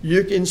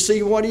you can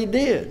see what he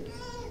did.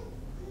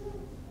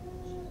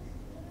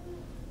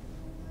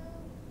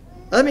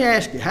 Let me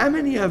ask you, how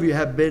many of you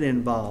have been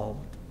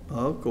involved,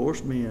 of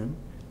course men,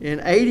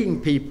 in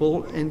aiding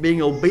people in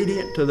being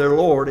obedient to their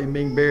Lord and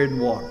being buried in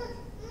water?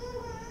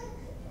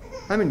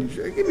 How many?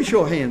 Give me a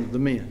show of hands of the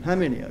men. How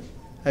many of you?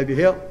 Have you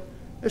helped?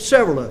 There's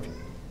several of you.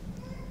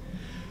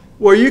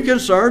 Were you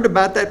concerned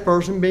about that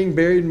person being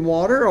buried in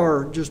water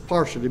or just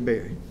partially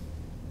buried?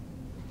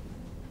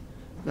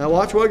 Now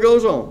watch what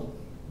goes on.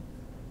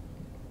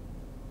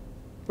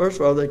 First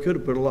of all, they could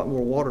have put a lot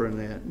more water in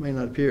that. It may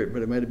not appear it,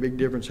 but it made a big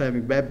difference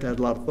having baptized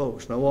a lot of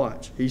folks. Now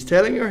watch. He's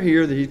telling her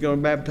here that he's going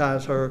to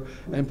baptize her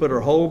and put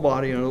her whole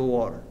body under the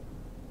water.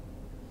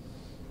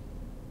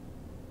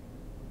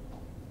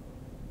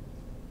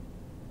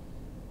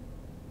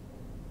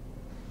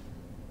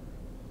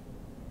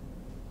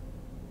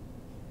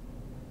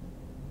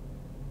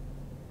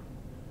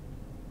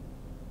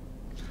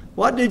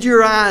 What did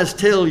your eyes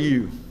tell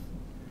you,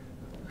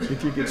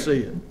 if you could see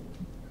it?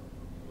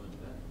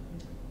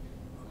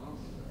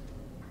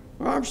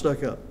 Her arm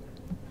stuck up.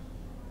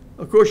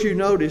 Of course, you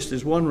noticed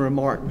as one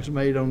remark was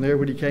made on there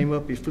when he came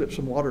up, he flipped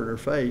some water in her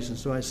face, and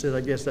so I said,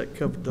 I guess that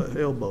covered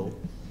the elbow.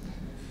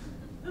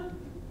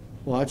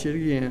 Watch it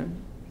again.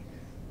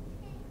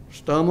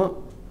 Stomach,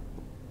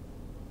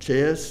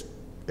 chest,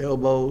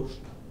 elbows.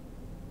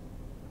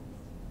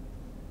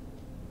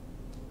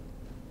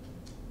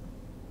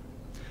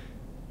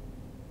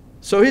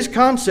 So his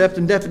concept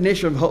and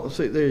definition of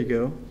see, there you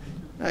go.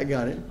 I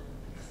got it.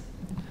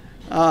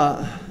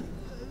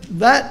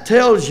 That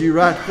tells you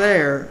right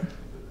there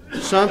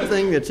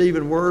something that's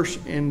even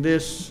worse in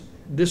this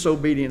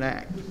disobedient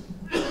act.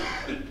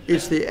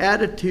 It's the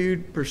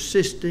attitude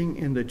persisting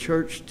in the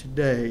church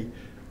today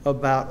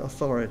about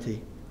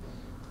authority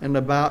and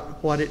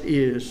about what it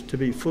is to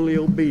be fully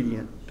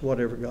obedient to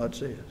whatever God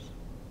says.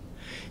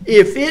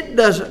 If it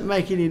doesn't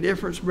make any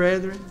difference,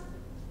 brethren,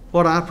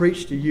 what I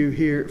preach to you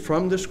here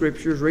from the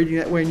Scriptures, reading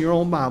that way in your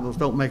own Bibles,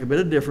 don't make a bit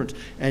of difference,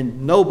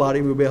 and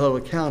nobody will be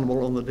held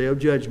accountable on the day of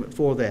judgment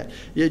for that.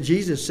 Yet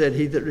Jesus said,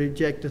 He that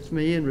rejecteth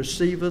me and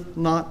receiveth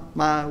not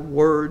my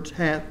words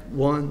hath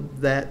one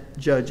that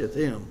judgeth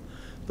him.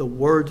 The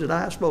words that I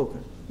have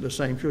spoken, the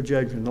same shall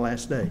judge him in the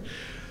last day.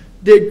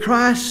 Did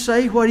Christ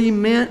say what He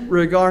meant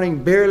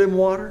regarding burial in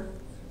water?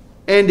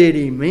 And did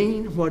He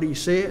mean what He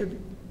said?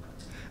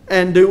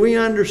 And do we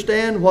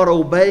understand what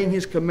obeying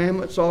His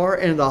commandments are?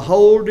 And the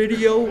whole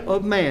deal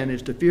of man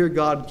is to fear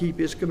God and keep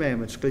His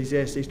commandments,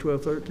 Ecclesiastes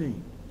 12:13.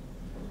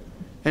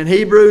 And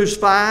Hebrews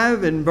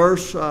 5 in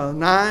verse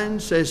 9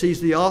 says He's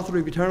the author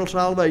of eternal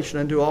salvation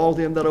unto all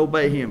them that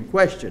obey Him.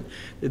 Question,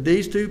 did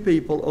these two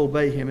people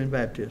obey Him in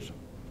baptism?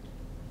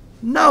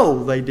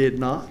 No, they did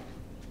not.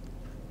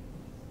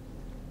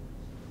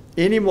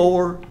 Any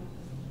more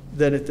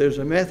than if there's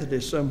a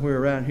Methodist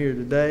somewhere around here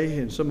today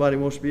and somebody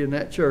wants to be in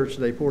that church,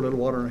 they pour a little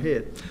water on their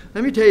head.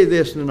 Let me tell you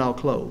this and then I'll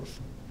close.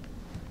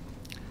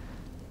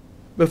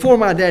 Before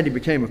my daddy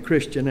became a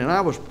Christian, and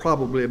I was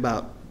probably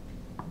about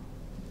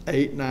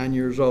 8, 9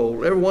 years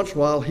old, every once in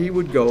a while he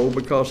would go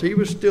because he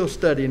was still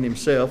studying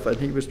himself and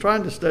he was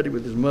trying to study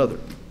with his mother.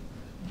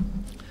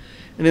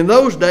 And in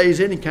those days,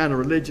 any kind of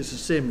religious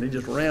assembly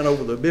just ran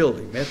over the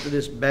building,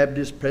 Methodist,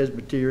 Baptist,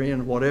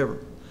 Presbyterian, whatever.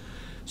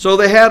 So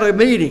they had a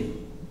meeting.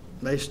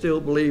 They still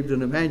believed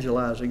in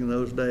evangelizing in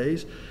those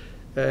days.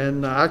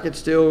 And I could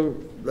still,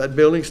 that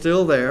building's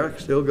still there. I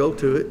could still go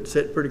to it,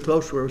 sit pretty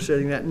close to where we were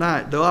sitting that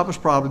night. Though I was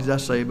probably, as I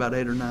say, about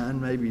 8 or 9,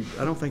 maybe.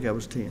 I don't think I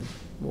was 10,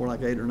 more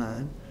like 8 or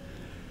 9.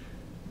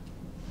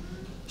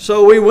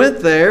 So we went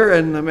there,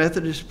 and the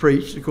Methodist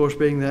preached, of course,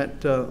 being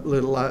that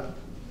little, I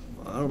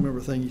don't remember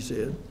the thing he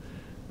said.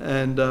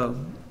 And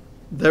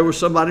there was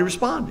somebody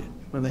responded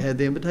when they had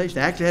the invitation.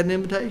 They actually had an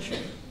invitation,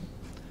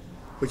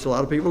 which a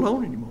lot of people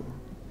don't anymore.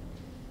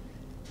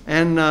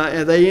 And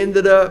they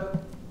ended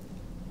up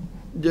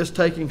just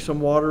taking some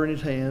water in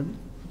his hand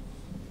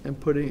and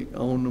putting it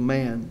on the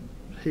man's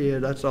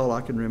head. That's all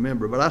I can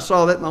remember. But I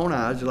saw that in my own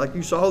eyes, just like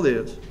you saw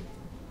this.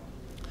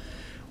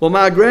 Well,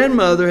 my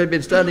grandmother had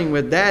been studying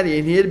with Daddy,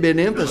 and he had been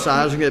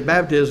emphasizing that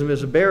baptism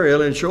is a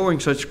burial and showing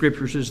such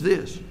scriptures as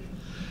this.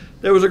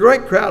 There was a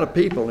great crowd of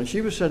people, and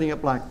she was setting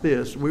up like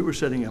this. We were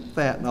setting up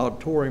that, and the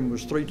auditorium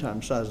was 3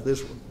 times the size of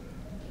this one.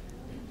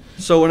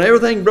 So when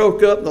everything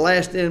broke up, the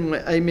last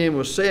amen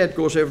was said, of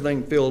course,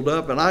 everything filled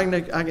up. And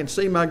I can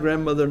see my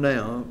grandmother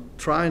now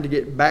trying to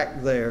get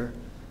back there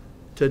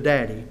to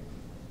Daddy.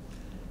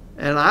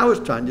 And I was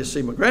trying to just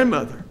see my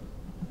grandmother.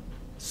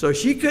 So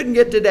she couldn't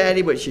get to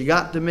Daddy, but she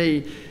got to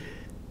me.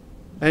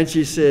 And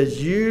she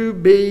says, you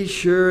be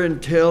sure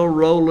and tell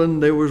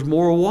Roland there was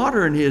more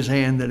water in his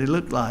hand than it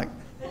looked like.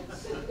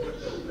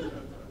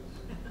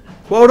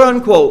 Quote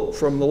unquote,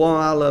 from the one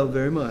I love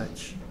very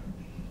much.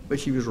 But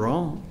she was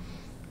wrong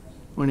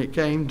when it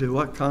came to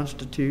what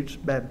constitutes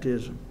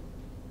baptism.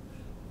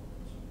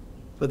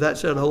 But that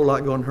said a whole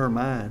lot going in her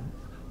mind.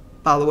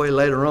 By the way,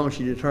 later on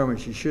she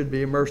determined she should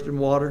be immersed in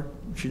water.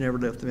 She never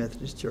left the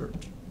Methodist Church.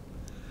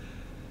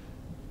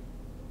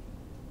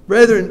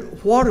 Brethren,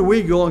 what are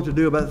we going to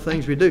do about the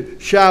things we do?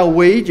 Shall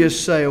we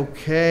just say,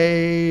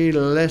 okay,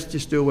 let's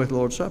just do away with the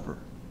Lord's Supper?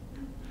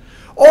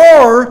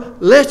 Or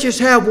let's just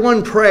have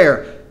one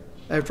prayer.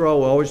 After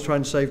all, we're always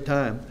trying to save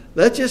time.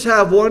 Let's just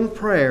have one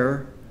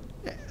prayer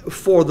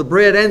for the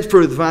bread and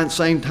fruit of the vine at the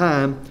same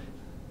time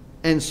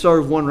and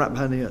serve one right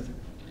behind the other.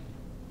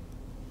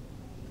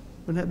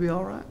 Wouldn't that be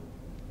all right?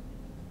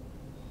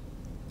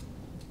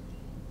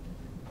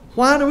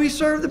 Why do we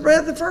serve the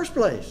bread in the first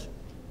place?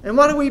 And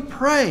why do we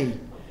pray?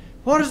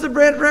 What does the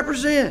bread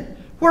represent?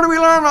 Where do we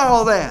learn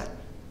all that?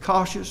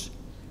 Cautious,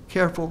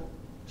 careful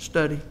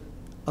study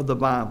of the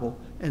Bible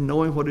and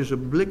knowing what is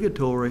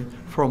obligatory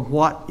from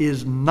what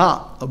is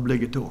not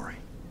obligatory.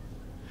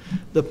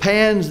 The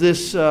pans,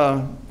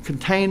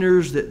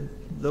 containers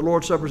that the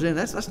Lord's Supper is in,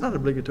 that's not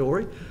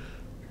obligatory.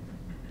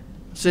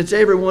 Since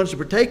everyone's to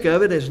partake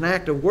of it as an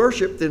act of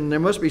worship, then there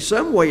must be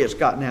some way it's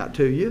gotten out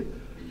to you.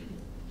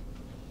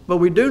 But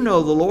we do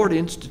know the Lord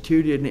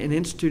instituted, in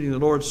instituting the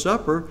Lord's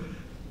Supper,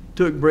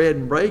 took bread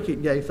and brake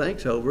it, gave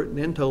thanks over it, and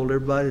then told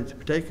everybody to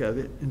partake of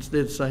it. And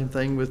did the same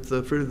thing with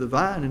the fruit of the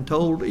vine and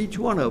told each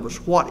one of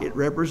us what it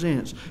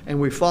represents. And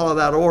we follow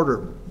that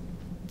order.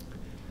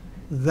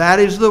 That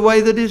is the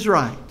way that is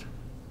right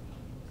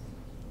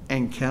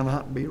and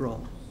cannot be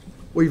wrong.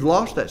 We've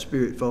lost that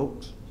spirit,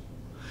 folks.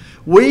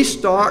 We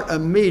start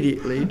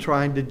immediately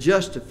trying to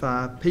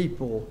justify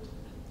people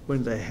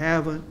when they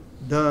haven't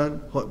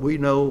done what we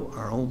know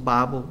our own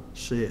Bible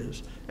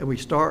says. And we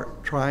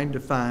start trying to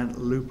find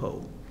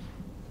loopholes.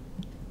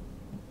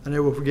 I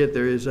never forget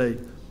there is a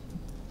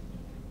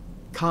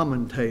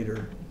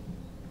commentator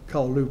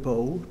called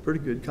Loophole, pretty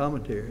good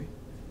commentary.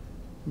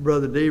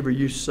 Brother Deaver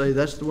used to say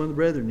that's the one the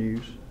brethren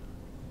use.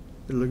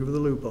 They're looking for the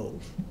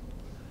loopholes.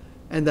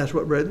 And that's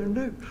what brethren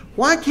do.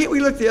 Why can't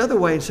we look the other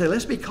way and say,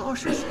 let's be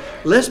cautious,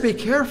 let's be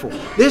careful.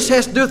 This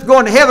has to do with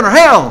going to heaven or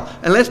hell.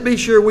 And let's be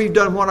sure we've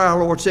done what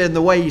our Lord said and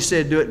the way He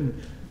said do it,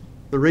 and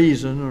the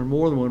reason, or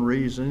more than one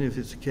reason if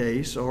it's the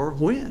case, or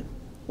when.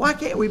 Why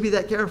can't we be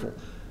that careful?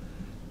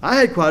 I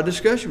had quite a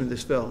discussion with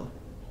this fellow.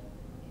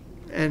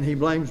 And he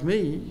blames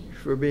me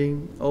for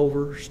being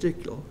over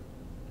stickler.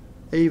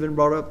 He even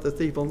brought up the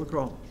thief on the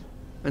cross.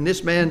 And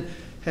this man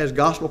has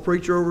gospel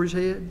preacher over his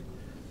head.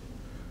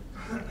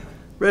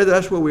 Brother,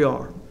 that's where we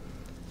are.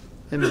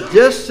 And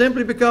just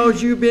simply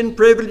because you've been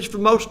privileged for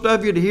most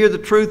of you to hear the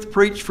truth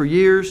preached for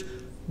years,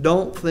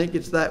 don't think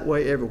it's that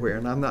way everywhere.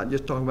 And I'm not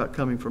just talking about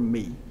coming from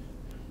me.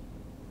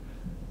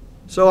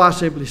 So I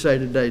simply say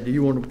today, do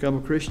you want to become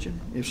a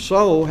Christian? If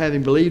so,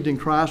 having believed in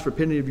Christ,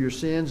 repented of your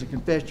sins, and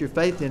confessed your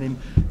faith in Him,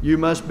 you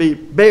must be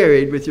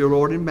buried with your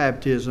Lord in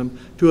baptism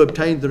to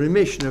obtain the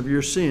remission of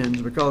your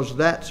sins, because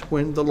that's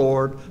when the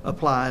Lord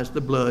applies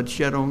the blood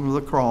shed on the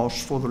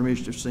cross for the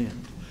remission of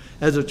sins.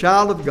 As a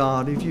child of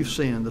God, if you've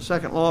sinned, the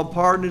second law of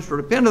pardon is to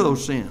repent of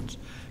those sins,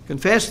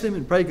 confess them,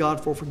 and pray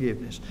God for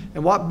forgiveness.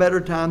 And what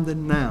better time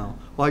than now,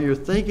 while you're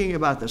thinking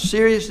about the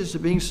seriousness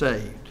of being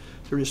saved,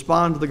 to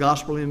respond to the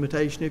gospel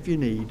invitation if you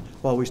need,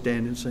 while we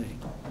stand and sing.